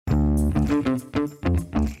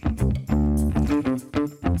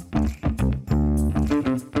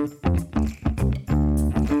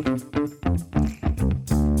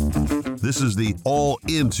This is the All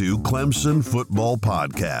Into Clemson Football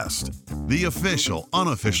Podcast, the official,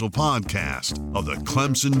 unofficial podcast of the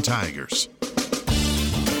Clemson Tigers.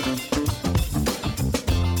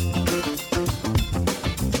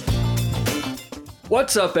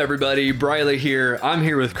 What's up, everybody? Briley here. I'm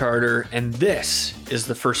here with Carter, and this is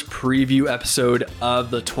the first preview episode of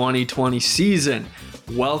the 2020 season.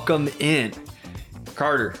 Welcome in.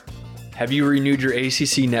 Carter, have you renewed your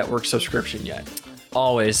ACC Network subscription yet?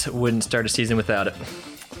 Always wouldn't start a season without it.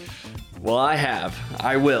 Well, I have.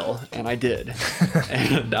 I will, and I did.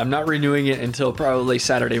 And I'm not renewing it until probably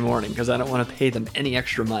Saturday morning because I don't want to pay them any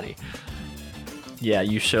extra money. Yeah,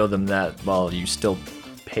 you show them that while you still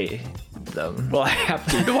pay them. Well, I have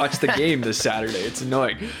to watch the game this Saturday. It's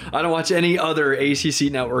annoying. I don't watch any other ACC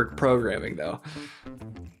Network programming, though.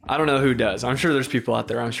 I don't know who does. I'm sure there's people out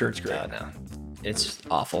there. I'm sure it's great. No. It's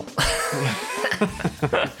awful.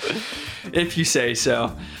 If you say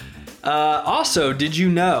so. Also, did you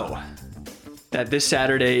know that this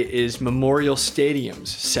Saturday is Memorial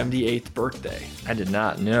Stadium's 78th birthday? I did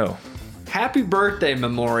not know. Happy birthday,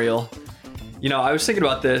 Memorial. You know, I was thinking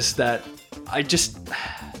about this, that I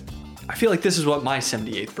feel like this is what my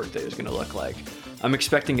 78th birthday is going to look like. I'm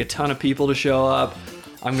expecting a ton of people to show up.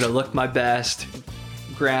 I'm going to look my best,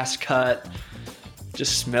 grass cut,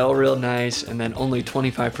 just smell real nice, and then only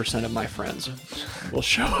 25% of my friends will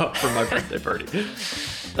show up for my birthday party.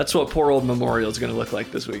 That's what poor old Memorial is going to look like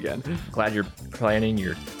this weekend. Glad you're planning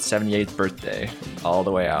your 78th birthday all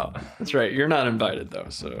the way out. That's right. You're not invited, though.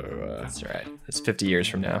 So That's right. It's 50 years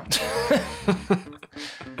from now.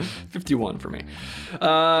 51 for me.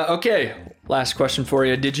 Okay, last question for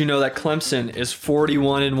you. Did you know that Clemson is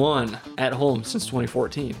 41-1 at home since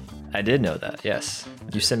 2014? I did know that, yes.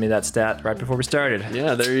 You sent me that stat right before we started.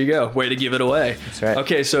 Yeah, there you go. Way to give it away. That's right.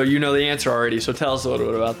 Okay, so you know the answer already, so tell us a little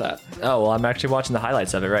bit about that. Oh, well, I'm actually watching the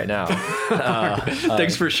highlights of it right now.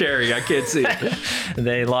 Thanks for sharing. I can't see.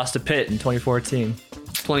 They lost to Pitt in 2014.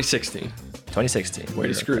 2016. 2016. Way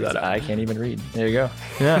to screw that up. I can't even read. There you go.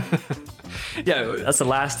 Yeah. Yeah. That's the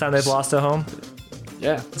last time they've lost at home.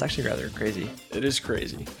 Yeah. It's actually rather crazy. It is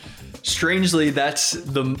crazy. Strangely,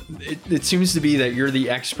 it seems to be that you're the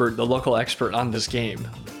expert, the local expert on this game.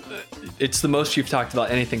 It's the most you've talked about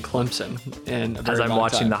anything Clemson in a very As I'm long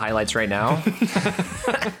watching time. the highlights right now.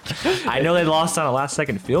 I know they lost on a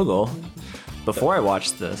last-second field goal before I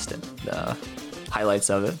watched the highlights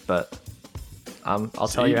of it, but I'll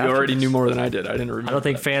tell you You after already this. knew more than I did. I didn't remember. I don't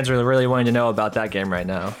think that. fans are really wanting to know about that game right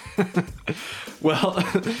now. Well,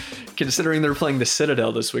 considering they're playing the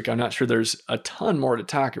Citadel this week, I'm not sure there's a ton more to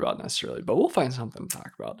talk about necessarily, but we'll find something to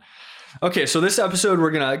talk about. Okay, so this episode, we're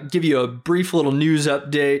going to give you a brief little news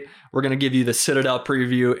update. We're going to give you the Citadel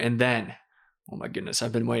preview, and then, oh my goodness,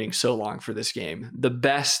 I've been waiting so long for this game. The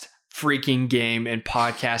best freaking game in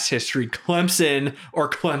podcast history, Clemson or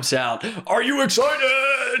Clem's out. Are you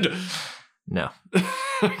excited? No.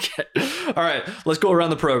 Okay. All right, let's go around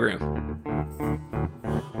the program.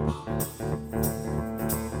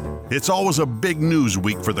 It's always a big news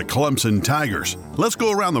week for the Clemson Tigers. Let's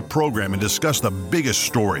go around the program and discuss the biggest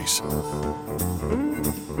stories.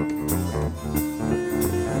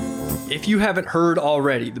 If you haven't heard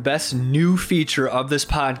already, the best new feature of this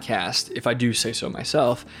podcast, if I do say so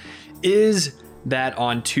myself, is that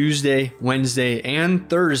on Tuesday, Wednesday, and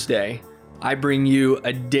Thursday, I bring you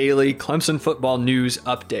a daily Clemson football news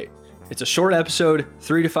update. It's a short episode,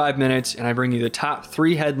 3 to 5 minutes, and I bring you the top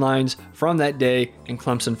 3 headlines from that day in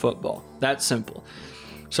Clemson football. That's simple.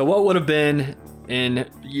 So what would have been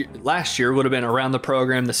last year would have been around the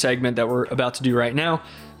program, the segment that we're about to do right now,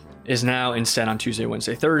 is now instead on Tuesday,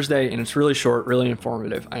 Wednesday, Thursday, and it's really short, really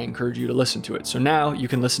informative. I encourage you to listen to it. So now you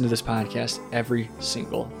can listen to this podcast every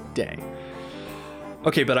single day.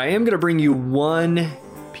 Okay, but I am going to bring you one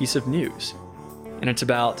piece of news, and it's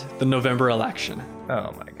about the November election.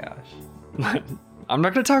 Oh, my gosh. I'm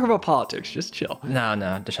not going to talk about politics. Just chill. No.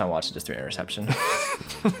 Deshaun Watson just threw an interception.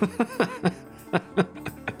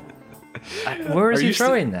 Where is he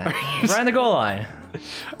throwing that? Right on the goal line.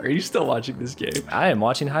 Are you still watching this game? I am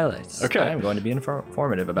watching highlights. Okay. I am going to be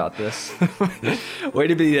informative about this. Way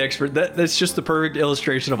to be the expert. That's just the perfect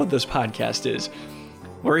illustration of what this podcast is.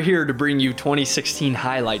 We're here to bring you 2016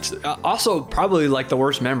 highlights. Also, probably like the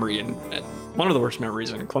worst memory and one of the worst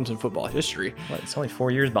memories in Clemson football history. Well, it's only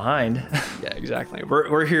 4 years behind. Yeah, exactly.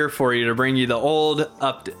 We're here for you to bring you the old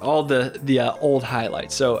old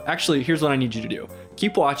highlights. So actually, here's what I need you to do: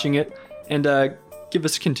 keep watching it and give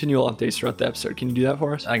us continual updates throughout the episode. Can you do that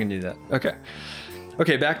for us? I can do that.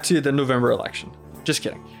 Okay. Back to the November election. Just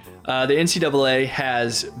kidding. The NCAA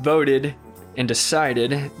has voted and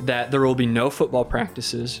decided that there will be no football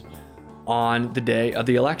practices on the day of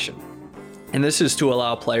the election. And this is to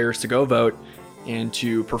allow players to go vote and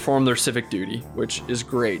to perform their civic duty, which is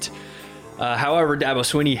great. However, Dabo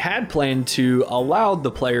Swinney had planned to allow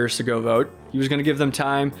the players to go vote. He was going to give them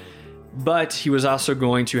time, but he was also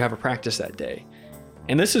going to have a practice that day.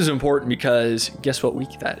 And this is important because guess what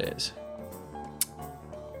week that is?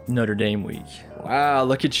 Notre Dame week. Wow,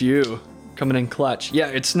 look at you coming in clutch. Yeah,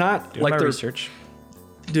 it's not Doing like my they're... research.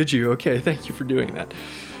 Did you? Okay, thank you for doing that.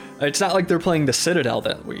 It's not like they're playing the Citadel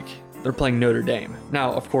that week. They're playing Notre Dame.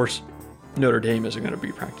 Now, of course, Notre Dame isn't going to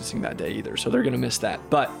be practicing that day either, so they're going to miss that.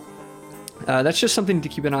 But that's just something to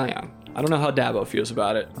keep an eye on. I don't know how Dabo feels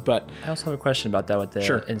about it, but... I also have a question about that with the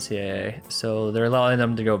Sure. NCAA. So they're allowing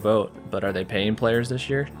them to go vote, but are they paying players this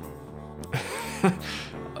year?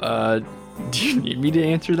 Do you need me to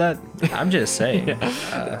answer that? I'm just saying.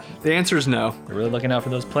 The answer is no. They're really looking out for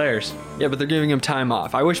those players. Yeah, but they're giving them time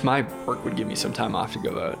off. I wish my work would give me some time off to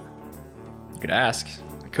go vote. You could ask.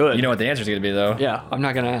 I could. You know what the answer's going to be, though. Yeah, I'm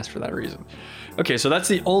not going to ask for that reason. Okay, so that's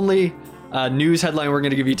the only news headline we're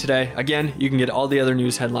going to give you today. Again, you can get all the other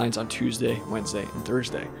news headlines on Tuesday, Wednesday, and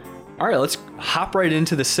Thursday. All right, let's hop right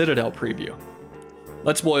into the Citadel preview.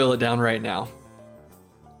 Let's boil it down right now.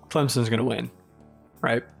 Clemson's going to win,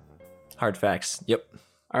 right? Hard facts. Yep.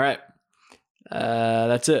 All right.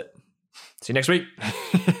 That's it. See you next week.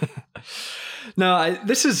 No,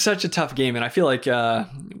 this is such a tough game, and I feel like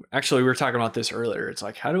actually we were talking about this earlier. It's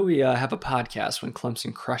like, how do we have a podcast when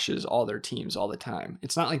Clemson crushes all their teams all the time?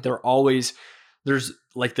 It's not like there's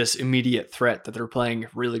like this immediate threat that they're playing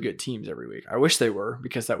really good teams every week. I wish they were,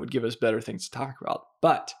 because that would give us better things to talk about.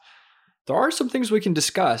 But there are some things we can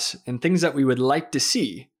discuss and things that we would like to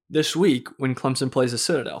see this week when Clemson plays the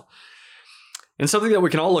Citadel. And something that we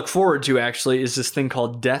can all look forward to, actually, is this thing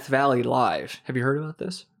called Death Valley Live. Have you heard about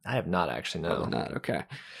this? I have not actually, no. Probably not. Okay.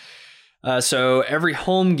 So every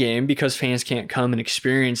home game, because fans can't come and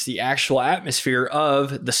experience the actual atmosphere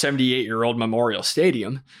of the 78-year-old Memorial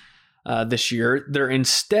Stadium this year, they're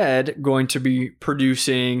instead going to be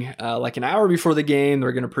producing, like an hour before the game,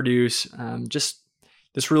 they're going to produce just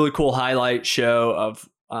this really cool highlight show of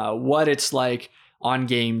what it's like on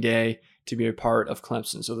game day to be a part of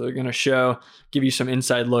Clemson. So they're going to give you some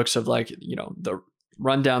inside looks of, like, you know, the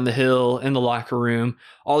run down the hill in the locker room,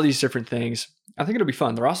 all these different things. I think it'll be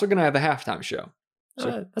fun. They're also going to have a halftime show.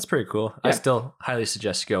 So That's pretty cool. Yeah. I still highly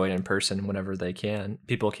suggest going in person whenever they can.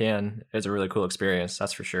 People can. It's a really cool experience,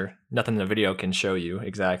 that's for sure. Nothing the video can show you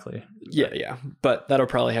exactly. yeah. But that'll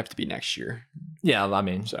probably have to be next year. Yeah, I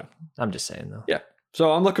mean, So I'm just saying, though. yeah.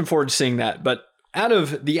 So I'm looking forward to seeing that. But out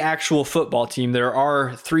of the actual football team, there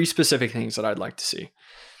are 3 specific things that I'd like to see.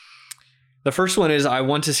 The first one is I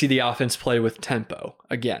want to see the offense play with tempo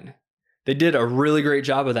again. They did a really great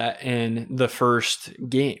job of that in the first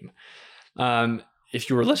game. If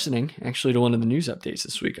you were listening, actually, to one of the news updates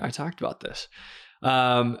this week, I talked about this.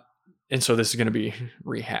 And so this is going to be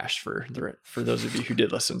rehashed for those of you who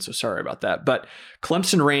did listen. So sorry about that. But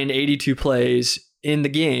Clemson ran 82 plays in the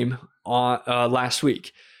game last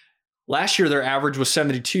week. Last year, their average was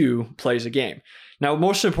 72 plays a game. Now,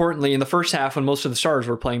 most importantly, in the first half, when most of the starters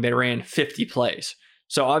were playing, they ran 50 plays.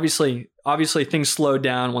 So obviously things slowed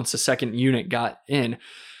down once the second unit got in.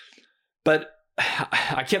 But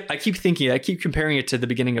I keep comparing it to the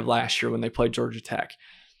beginning of last year when they played Georgia Tech,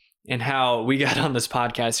 and how we got on this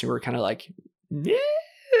podcast and we were kind of like,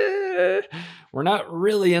 we're not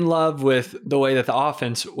really in love with the way that the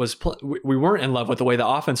offense was. We weren't in love with the way the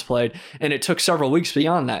offense played, and it took several weeks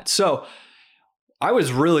beyond that. So I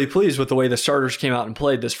was really pleased with the way the starters came out and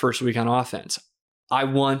played this first week on offense. I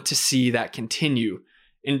want to see that continue.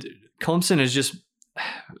 And Clemson is just,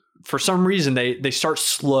 for some reason, they start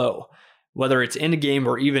slow, whether it's in a game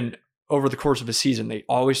or even over the course of a season. They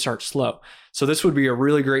always start slow. So this would be a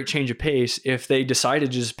really great change of pace if they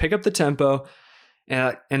decided to just pick up the tempo,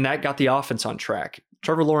 and that got the offense on track.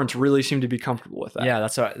 Trevor Lawrence really seemed to be comfortable with that. Yeah,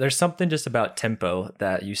 that's right. There's something just about tempo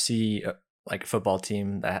that you see, like a football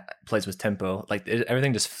team that plays with tempo, like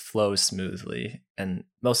everything just flows smoothly. And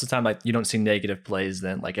most of the time, like, you don't see negative plays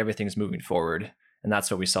then, like everything's moving forward. And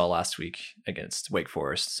that's what we saw last week against Wake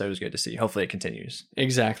Forest. So it was good to see. Hopefully it continues.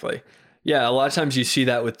 Exactly. Yeah, a lot of times you see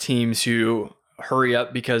that with teams who hurry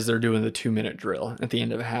up because they're doing the 2-minute drill at the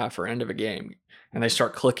end of a half or end of a game, and they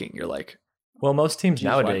start clicking. You're like, well, most teams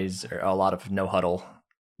nowadays are a lot of no huddle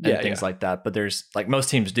and things like that. But there's, like,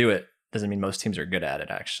 most teams do it. Doesn't mean most teams are good at it,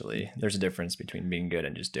 actually. There's a difference between being good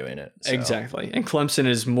and just doing it. So. Exactly. And Clemson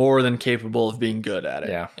is more than capable of being good at it.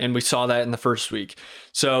 Yeah. And we saw that in the first week.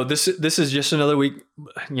 So this is just another week.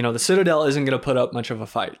 You know, the Citadel isn't going to put up much of a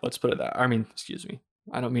fight. Let's put it that. I mean, excuse me.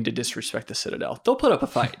 I don't mean to disrespect the Citadel. They'll put up a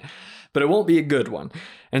fight, but it won't be a good one.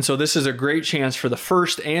 And so this is a great chance for the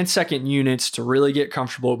first and second units to really get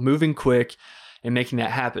comfortable, moving quick, and making that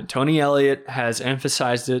happen. Tony Elliott has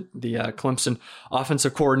emphasized it, the Clemson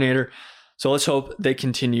offensive coordinator. So let's hope they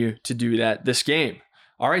continue to do that this game.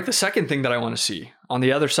 All right, the second thing that I want to see on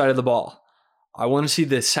the other side of the ball, I want to see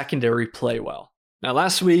the secondary play well. Now,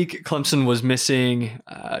 last week, Clemson was missing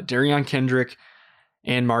Darion Kendrick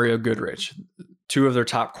and Mario Goodrich, two of their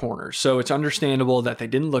top corners. So it's understandable that they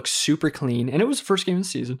didn't look super clean, and it was the first game of the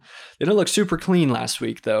season. They didn't look super clean last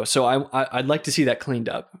week, though. So I'd like to see that cleaned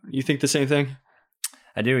up. You think the same thing?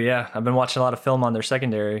 I do, yeah. I've been watching a lot of film on their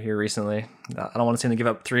secondary here recently. I don't want to see them give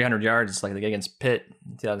up 300 yards like they did against Pitt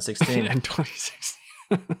in 2016. And 2016.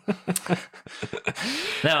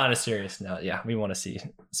 No, on a serious note, yeah, we want to see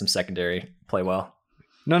some secondary play well.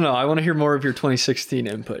 No, I want to hear more of your 2016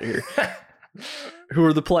 input here. Who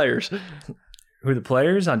are the players? Who are the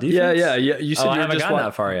players on defense? Yeah. You said I you were haven't just gotten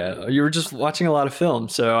that far yet. You were just watching a lot of film,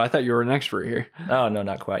 so I thought you were an expert here. Oh, no,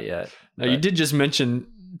 not quite yet. No, you did just mention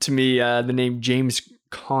to me the name James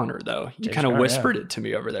Conner, though. You kind of whispered it to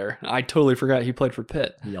me over there. I totally forgot he played for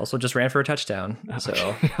Pitt. He also just ran for a touchdown.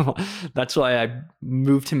 So that's why I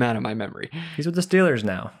moved him out of my memory. He's with the Steelers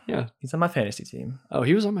now. Yeah. He's on my fantasy team. Oh,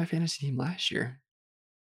 he was on my fantasy team last year.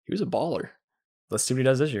 He was a baller. Let's see what he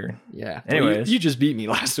does this year. Yeah. Anyways. Well, you just beat me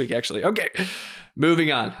last week, actually. Okay.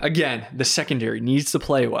 Moving on. Again, the secondary needs to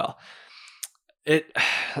play well.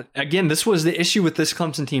 This was the issue with this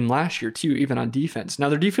Clemson team last year, too, even on defense. Now,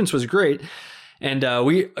 their defense was great. And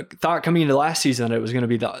we thought coming into last season that it was going to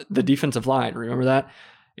be the defensive line. Remember that?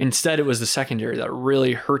 Instead, it was the secondary that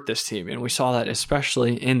really hurt this team. And we saw that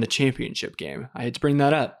especially in the championship game. I hate to bring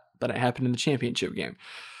that up, but it happened in the championship game.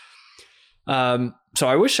 So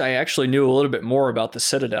I wish I actually knew a little bit more about the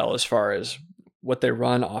Citadel as far as what they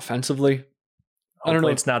run offensively. I don't know.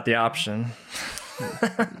 It's not the option.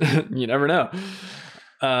 You never know.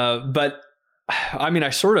 But I mean,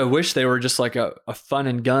 I sort of wish they were just like a fun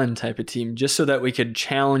and gun type of team, just so that we could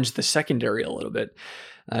challenge the secondary a little bit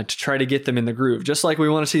to try to get them in the groove. Just like we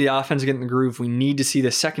want to see the offense get in the groove, we need to see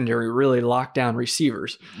the secondary really lock down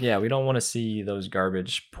receivers. Yeah, we don't want to see those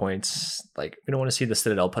garbage points. Like, we don't want to see the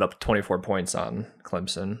Citadel put up 24 points on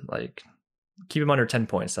Clemson. Like, keep them under 10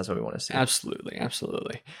 points. That's what we want to see.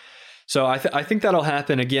 Absolutely. So I think that'll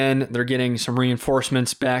happen again. They're getting some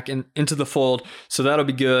reinforcements back into the fold, so that'll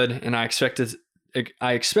be good. And I expect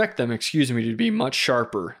them, to be much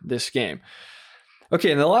sharper this game.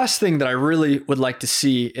 Okay, and the last thing that I really would like to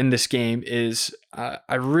see in this game is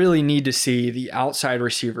I really need to see the outside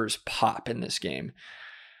receivers pop in this game.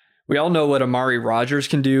 We all know what Amari Rodgers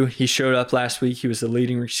can do. He showed up last week. He was the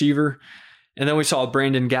leading receiver. And then we saw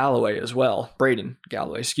Braden Galloway,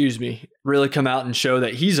 really come out and show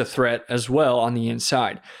that he's a threat as well on the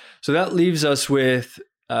inside. So that leaves us with,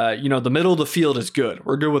 the middle of the field is good.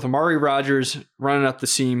 We're good with Amari Rodgers running up the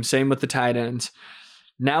seam, same with the tight ends.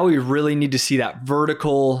 Now we really need to see that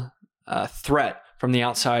vertical threat from the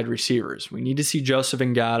outside receivers. We need to see Joseph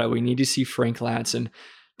Ngata. We need to see Frank Ladson.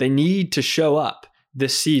 They need to show up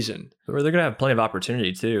this season. They're going to have plenty of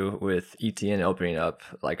opportunity too with ETN opening up.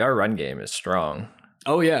 Like, our run game is strong.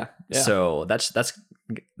 Oh yeah. So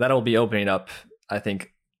that'll be opening up. I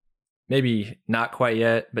think maybe not quite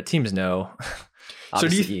yet, but teams know.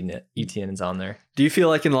 Obviously, ETN is on there. Do you feel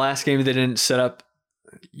like in the last game they didn't set up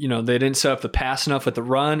the pass enough with the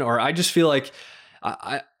run? Or I just feel like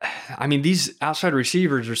I mean, these outside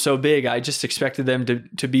receivers are so big. I just expected them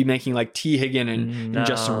to be making like T. Higgin and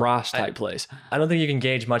Justin Ross type plays. I don't think you can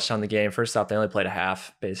gauge much on the game. First off, they only played a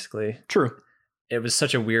half, basically. True. It was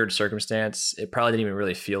such a weird circumstance. It probably didn't even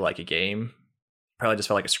really feel like a game. Probably just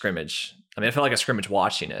felt like a scrimmage. I mean, it felt like a scrimmage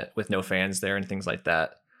watching it with no fans there and things like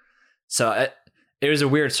that. So it was a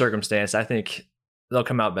weird circumstance. I think they'll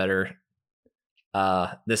come out better.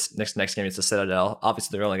 This next game is the Citadel.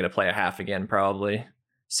 Obviously, they're only going to play a half again, probably.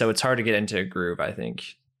 So it's hard to get into a groove, I think.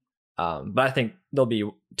 But I think there'll be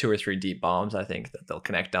 2 or 3 deep bombs, I think, that they'll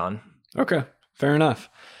connect on. Okay, fair enough.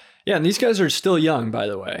 Yeah, and these guys are still young, by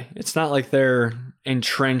the way. It's not like they're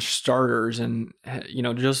entrenched starters. And,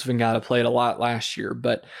 Joseph Ngata played a lot last year,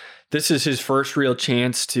 but this is his first real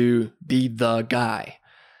chance to be the guy.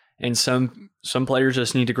 And some players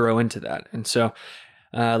just need to grow into that. And so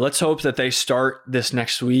let's hope that they start this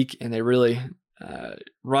next week and they really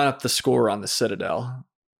run up the score on the Citadel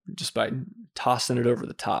just by tossing it over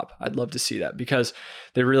the top. I'd love to see that because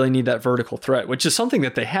they really need that vertical threat, which is something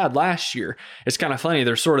that they had last year. It's kind of funny.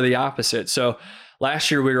 They're sort of the opposite. So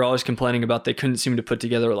last year we were always complaining about they couldn't seem to put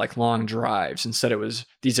together like long drives. Instead, it was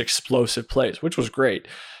these explosive plays, which was great.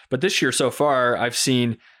 But this year so far, I've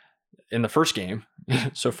seen in the first game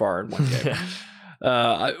so far in one game.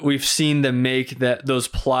 We've seen them make those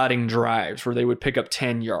plotting drives where they would pick up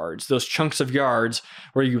 10 yards, those chunks of yards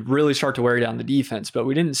where you really start to wear down the defense, but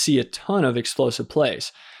we didn't see a ton of explosive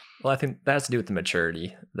plays. Well, I think that has to do with the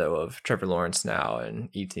maturity, though, of Trevor Lawrence now and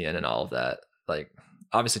Etienne and all of that. Like,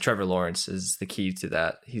 obviously, Trevor Lawrence is the key to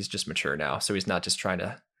that. He's just mature now, so he's not just trying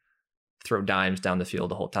to throw dimes down the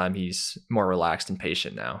field the whole time. He's more relaxed and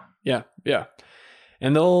patient now. Yeah.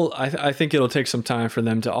 And I think it'll take some time for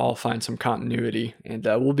them to all find some continuity, and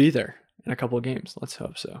we'll be there in a couple of games. Let's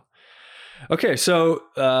hope so. Okay, so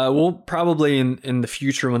we'll probably in the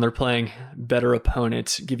future when they're playing better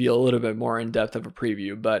opponents give you a little bit more in depth of a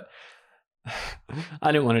preview, but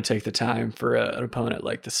I didn't want to take the time for an opponent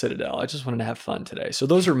like the Citadel. I just wanted to have fun today. So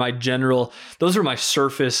those are my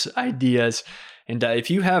surface ideas. And if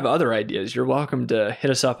you have other ideas, you're welcome to hit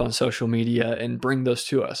us up on social media and bring those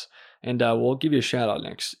to us. And we'll give you a shout out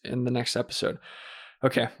in the next episode.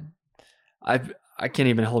 Okay. I can't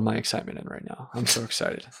even hold my excitement in right now. I'm so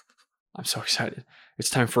excited. It's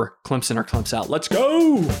time for Clemson or Clemps Out. Let's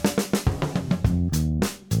go.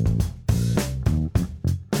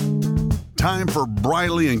 Time for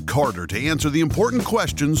Briley and Carter to answer the important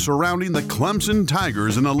questions surrounding the Clemson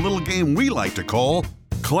Tigers in a little game we like to call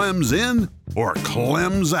Clems In or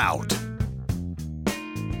Clems Out.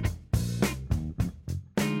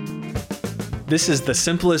 This is the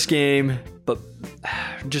simplest game, but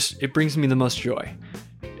just it brings me the most joy.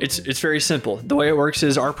 It's very simple. The way it works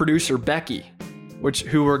is our producer, Becky,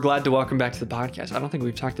 who we're glad to welcome back to the podcast. I don't think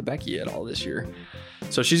we've talked to Becky at all this year.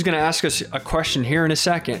 So she's going to ask us a question here in a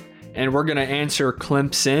second, and we're going to answer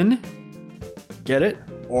Clemps In, get it,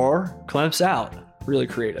 or Clemps Out. Really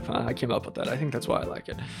creative, huh? I came up with that. I think that's why I like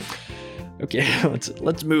it. Okay,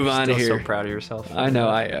 let's move on here. Still so proud of yourself. I know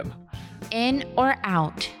I am. In or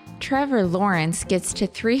out? Trevor Lawrence gets to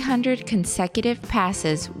 300 consecutive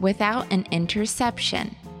passes without an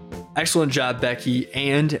interception. Excellent job, Becky,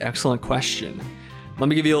 and excellent question. Let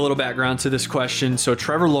me give you a little background to this question. So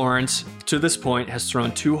Trevor Lawrence, to this point, has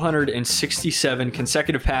thrown 267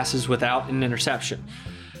 consecutive passes without an interception.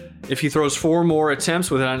 If he throws 4 more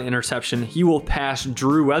attempts without an interception, he will pass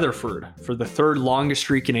Drew Weatherford for the 3rd longest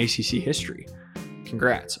streak in ACC history.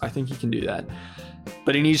 Congrats. I think he can do that.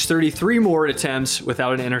 But he needs 33 more attempts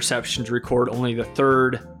without an interception to record only the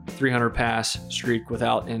 3rd 300 pass streak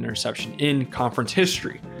without an interception in conference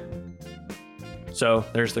history. So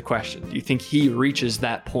there's the question. Do you think he reaches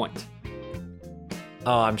that point?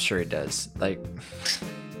 Oh, I'm sure he does. Like,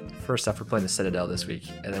 first off, we're playing the Citadel this week,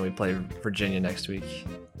 and then we play Virginia next week.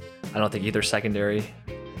 I don't think either secondary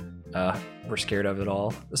we're scared of at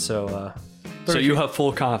all. So you have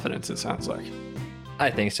full confidence, it sounds like. I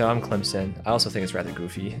think so. I'm Clemson. I also think it's rather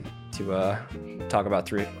goofy to talk about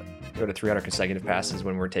go to 300 consecutive passes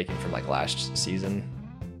when we're taking from like last season.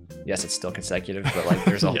 Yes, it's still consecutive, but like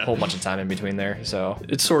there's a whole bunch of time in between there. So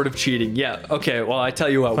it's sort of cheating. Yeah. Okay. Well, I tell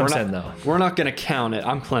you what, Clemson, we're not going to count it.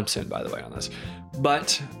 I'm Clemson, by the way, on this.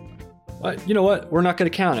 But you know what? We're not going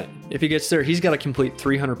to count it. If he gets there, he's got to complete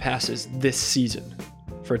 300 passes this season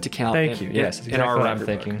for it to count. Thank you. Yes, that's exactly what I'm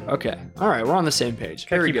thinking. Okay. All right. We're on the same page.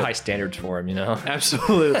 Very good. High standards for him, you know?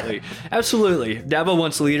 Absolutely. Absolutely. Dabo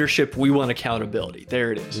wants leadership. We want accountability.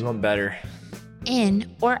 There it is. We want better.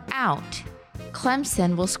 In or out?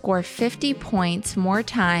 Clemson will score 50 points more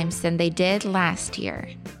times than they did last year.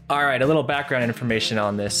 All right, a little background information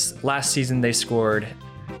on this. Last season, they scored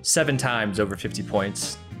 7 times over 50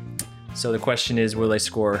 points. So the question is, will they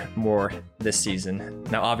score more this season?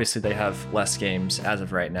 Now, obviously, they have less games as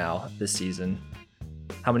of right now this season.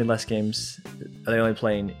 How many less games? Are they only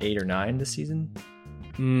playing 8 or 9 this season?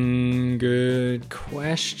 Good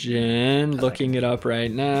question. Looking it up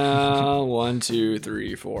right now. 1, 2,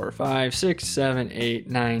 3, 4, 5, 6, 7, 8,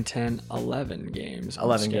 9, 10, 11 games.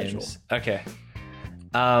 11 games. Okay.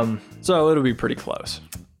 So it'll be pretty close.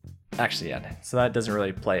 Actually, yeah. So that doesn't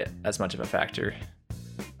really play as much of a factor.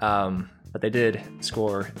 But they did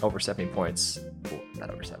score over 70 points. Well,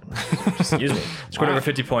 not over 7. Excuse me. Scored over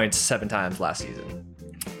 50 points 7 times last season.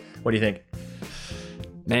 What do you think?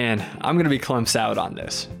 Man, I'm going to be Clemps out on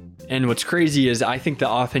this. And what's crazy is I think the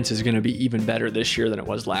offense is going to be even better this year than it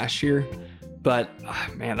was last year. But,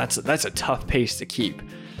 man, that's a tough pace to keep.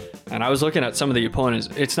 And I was looking at some of the opponents.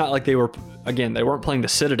 It's not like they weren't playing the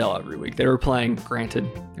Citadel every week. They were playing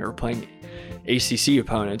ACC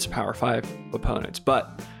opponents, Power 5 opponents.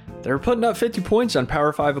 But they were putting up 50 points on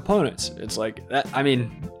Power 5 opponents. It's like,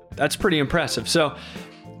 that's pretty impressive. So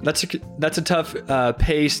that's a tough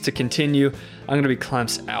pace to continue. I'm going to be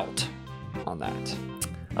Clemps out on that.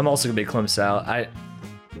 I'm also going to be Clemps out.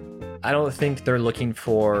 I don't think they're looking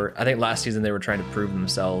for. I think last season they were trying to prove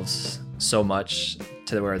themselves so much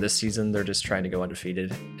to where this season they're just trying to go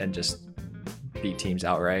undefeated and just beat teams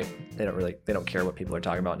outright. They don't care what people are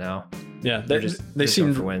talking about now. Yeah, they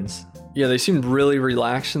seem for wins. Yeah, they seemed really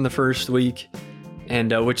relaxed in the first week,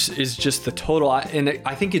 and which is just the total. And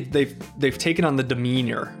I think they've taken on the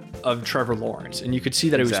demeanor of Trevor Lawrence, and you could see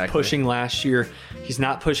that he was pushing last year. He's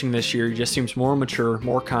not pushing this year. He just seems more mature,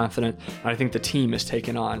 more confident. And I think the team has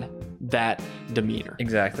taken on that demeanor.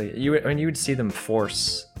 Exactly. You would see them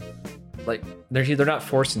force, like they're not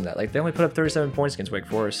forcing that. Like they only put up 37 points against Wake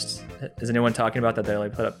Forest. Is anyone talking about that they only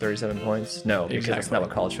put up 37 points? No, because that's not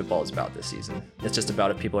what college football is about this season. It's just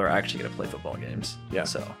about if people are actually going to play football games. Yeah.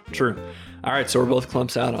 So true. All right, so we're both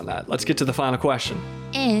clumps out on that. Let's get to the final question.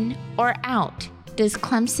 In or out? Does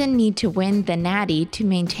Clemson need to win the Natty to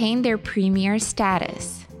maintain their premier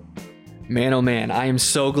status? Man, oh man, I am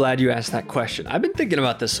so glad you asked that question. I've been thinking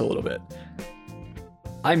about this a little bit.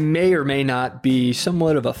 I may or may not be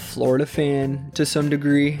somewhat of a Florida fan to some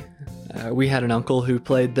degree. We had an uncle who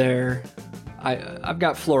played there. I've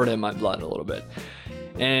got Florida in my blood a little bit.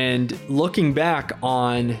 And looking back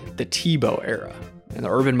on the Tebow era and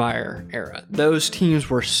the Urban Meyer era, those teams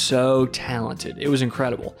were so talented. It was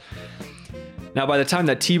incredible. Now, by the time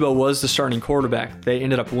that Tebow was the starting quarterback, they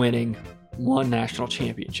ended up winning one national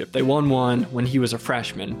championship. They won one when he was a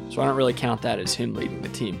freshman, so I don't really count that as him leading the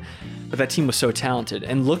team. But that team was so talented.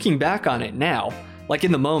 And looking back on it now, like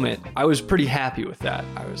in the moment, I was pretty happy with that.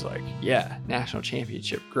 I was like, yeah, national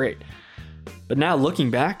championship, great. But now looking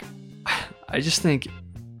back, I just think,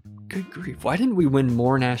 good grief, why didn't we win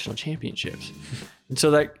more national championships? And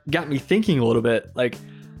so that got me thinking a little bit, like,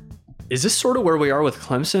 is this sort of where we are with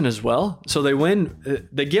Clemson as well? So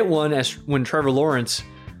they get one as when Trevor Lawrence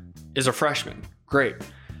is a freshman. Great.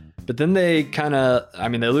 But then they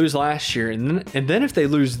they lose last year. And then if they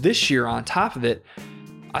lose this year on top of it,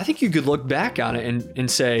 I think you could look back on it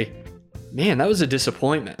and say, man, that was a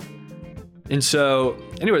disappointment. And so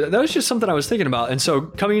anyway, that was just something I was thinking about. And so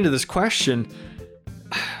coming into this question,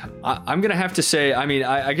 I'm going to have to say,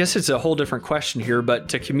 I guess it's a whole different question here, but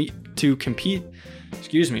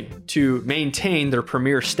to maintain their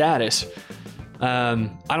premier status, I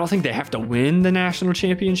don't think they have to win the national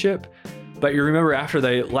championship. But you remember after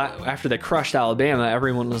they crushed Alabama,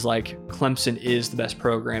 everyone was like, Clemson is the best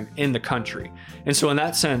program in the country. And so in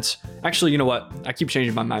that sense, actually, you know what? I keep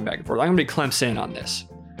changing my mind back and forth. I'm going to be Clemson on this.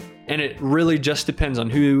 And it really just depends on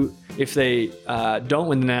who, if they don't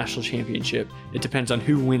win the national championship, it depends on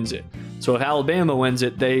who wins it. So if Alabama wins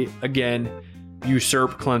it, they, again,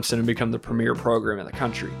 usurp Clemson and become the premier program in the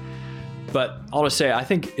country. But I'll just say, I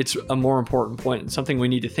think it's a more important point, and something we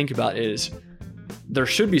need to think about is there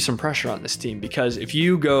should be some pressure on this team, because if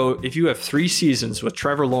you have 3 seasons with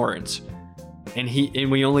Trevor Lawrence and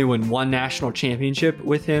we only win one national championship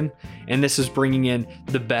with him, and this is bringing in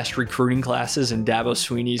the best recruiting classes in Dabo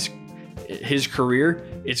Swinney's his career,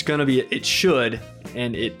 it is going to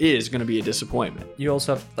be a disappointment. You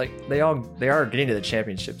also have, like, they are getting to the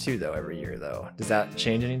championship too, though, every year, though. Does that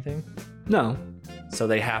change anything? No. So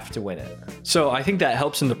they have to win it. So I think that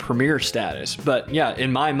helps in the premier status. But yeah,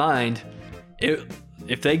 in my mind,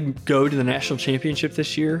 if they go to the national championship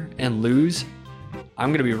this year and lose, I'm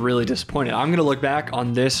going to be really disappointed. I'm going to look back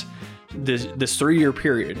on this 3-year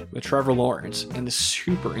period with Trevor Lawrence and this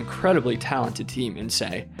super incredibly talented team and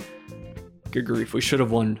say, good grief, we should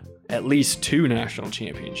have won at least 2 national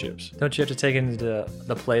championships. Don't you have to take into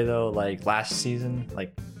the play, though, like last season,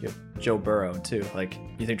 like you have Joe Burrow too? Like,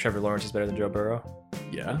 you think Trevor Lawrence is better than Joe Burrow?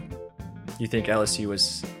 Yeah. You think LSU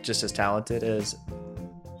was just as talented as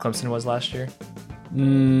Clemson was last year?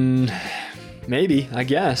 Maybe, I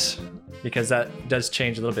guess. Because that does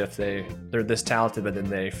change a little bit if they're this talented, but then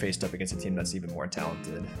they faced up against a team that's even more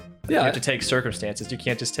talented. Yeah. You have to take circumstances. You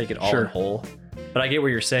can't just take it all in whole. But I get what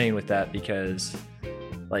you're saying with that, because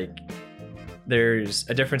like there's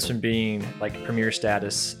a difference from being like premier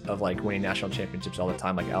status of like winning national championships all the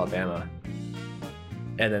time, like Alabama.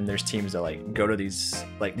 And then there's teams that like go to these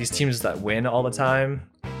teams that win all the time.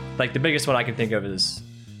 Like the biggest one I can think of is,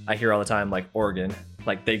 I hear all the time, like Oregon.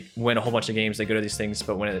 Like they win a whole bunch of games, they go to these things,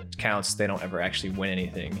 but when it counts, they don't ever actually win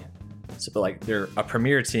anything. So, but like they're a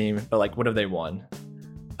premier team, but like what have they won?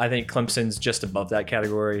 I think Clemson's just above that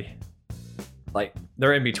category. Like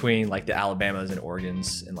they're in between like the Alabamas and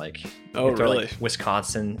Oregons and like really? Like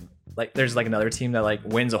Wisconsin. Like there's like another team that like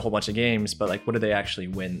wins a whole bunch of games, but like what do they actually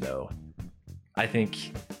win though? I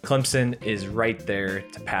think Clemson is right there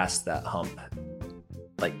to pass that hump.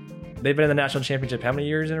 Like they've been in the national championship how many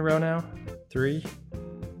years in a row now? 3?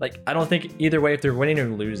 Like I don't think either way, if they're winning or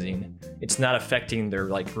losing, it's not affecting their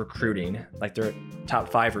like recruiting. Like they're top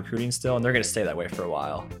 5 recruiting still, and they're going to stay that way for a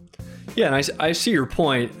while. Yeah, and I see your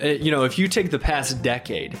point. If you take the past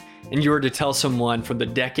decade and you were to tell someone from the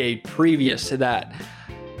decade previous to that,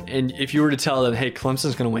 and if you were to tell them, hey,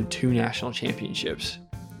 Clemson's going to win 2 national championships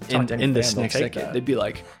in this next decade, they'd be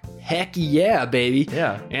like, heck yeah, baby.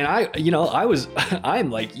 Yeah. And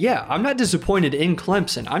I'm like, yeah, I'm not disappointed in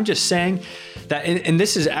Clemson. I'm just saying that, and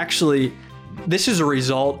this is a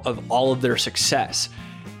result of all of their success.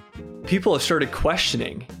 People have started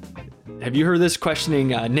questioning. Have you heard this? Questioning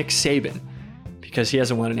Nick Saban because he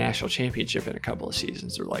hasn't won a national championship in a couple of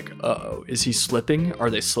seasons. They're like, uh-oh, is he slipping? Are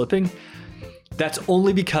they slipping? That's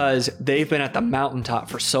only because they've been at the mountaintop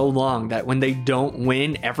for so long that when they don't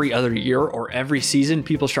win every other year or every season,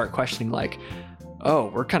 people start questioning like,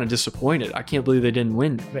 oh, we're kind of disappointed. I can't believe they didn't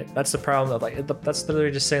win. That's the problem of like, that's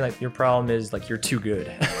literally just saying like your problem is like you're too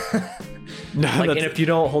good. No, like, and if you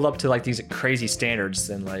don't hold up to like these crazy standards,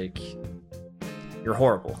 then like you're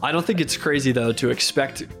horrible. I don't think it's crazy though to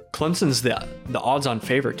expect Clemson's the odds-on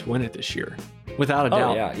favorite to win it this year, without a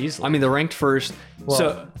doubt. Oh yeah, easily. I mean, they're ranked first. Well,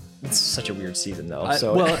 so it's such a weird season though.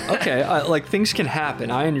 Okay, like things can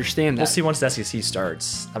happen. I understand that. We'll see once the SEC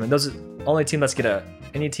starts. I mean, those are the only team that's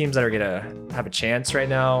any teams that are gonna have a chance right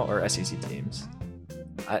now are SEC teams.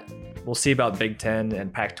 We'll see about Big Ten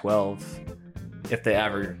and Pac-12 if they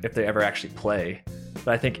ever actually play.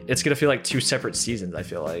 But I think it's going to feel like 2 separate seasons, I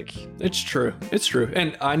feel like. It's true.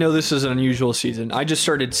 And I know this is an unusual season. I just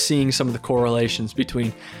started seeing some of the correlations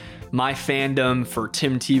between my fandom for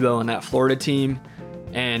Tim Tebow and that Florida team.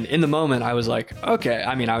 And in the moment, I was like, okay.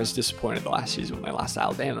 I mean, I was disappointed the last season when they lost to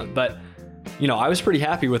Alabama. But, I was pretty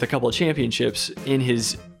happy with a couple of championships in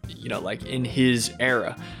his, in his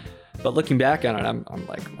era. But looking back on it, I'm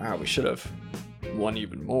like, wow, we should have won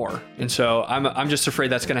even more. And so I'm just afraid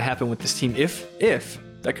that's going to happen with this team. If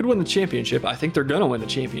that could win the championship, I think they're going to win the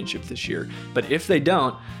championship this year. But if they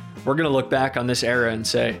don't, we're going to look back on this era and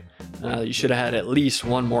say, you should have had at least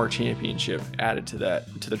one more championship added to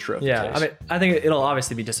the trophy case. I mean, I think it'll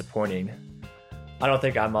obviously be disappointing. I don't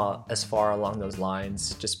think I'm as far along those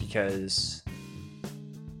lines just because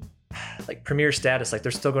like premier status, like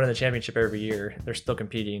they're still going to the championship every year. They're still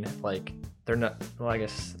competing. Like they're not, well, I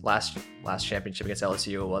guess last championship against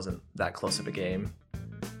LSU, it wasn't that close of a game,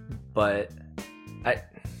 but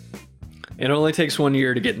it only takes 1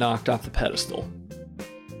 year to get knocked off the pedestal.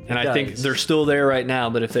 And I think they're still there right now,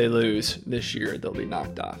 but if they lose this year, they'll be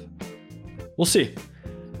knocked off. We'll see.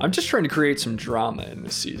 I'm just trying to create some drama in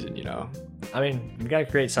this season, I mean, we got to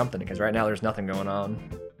create something because right now there's nothing going on.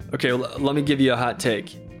 Okay, well, let me give you a hot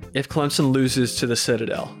take. If Clemson loses to the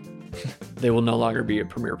Citadel, they will no longer be a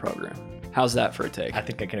premier program. How's that for a take? I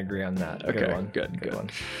think I can agree on that. Okay, good one.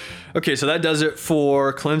 Okay, so that does it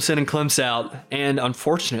for Clemson and Clemson Out. And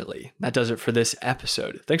unfortunately, that does it for this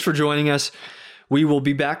episode. Thanks for joining us. We will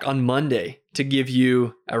be back on Monday to give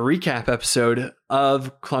you a recap episode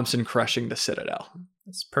of Clemson crushing the Citadel.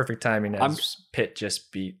 It's perfect timing as Pitt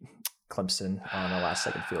just beat Clemson on a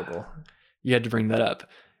last-second field goal. You had to bring that up.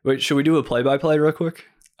 Wait, should we do a play-by-play real quick?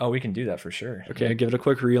 Oh, we can do that for sure. Okay, give it a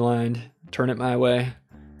quick rewind. Turn it my way.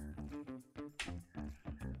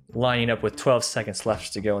 Lining up with 12 seconds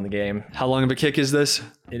left to go in the game. How long of a kick is this?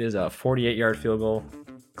 It is a 48-yard field goal.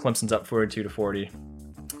 Clemson's up 42-40.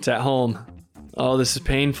 It's at home. Oh, this is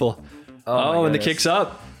painful. Oh, and the kick's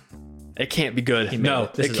up. It can't be good. No,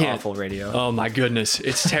 this it is can't. Awful radio. Oh my goodness,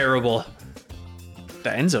 it's terrible.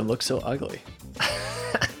 The end zone looks so ugly.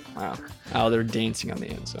 Wow. Oh, they're dancing on the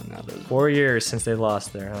end zone now. 4 years since they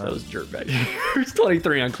lost there, huh? Those dirtbags. It's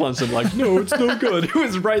 23 on Clemson. Like, no, it's no good. It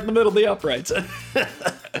was right in the middle of the uprights.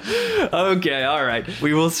 Okay, all right.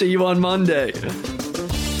 We will see you on Monday.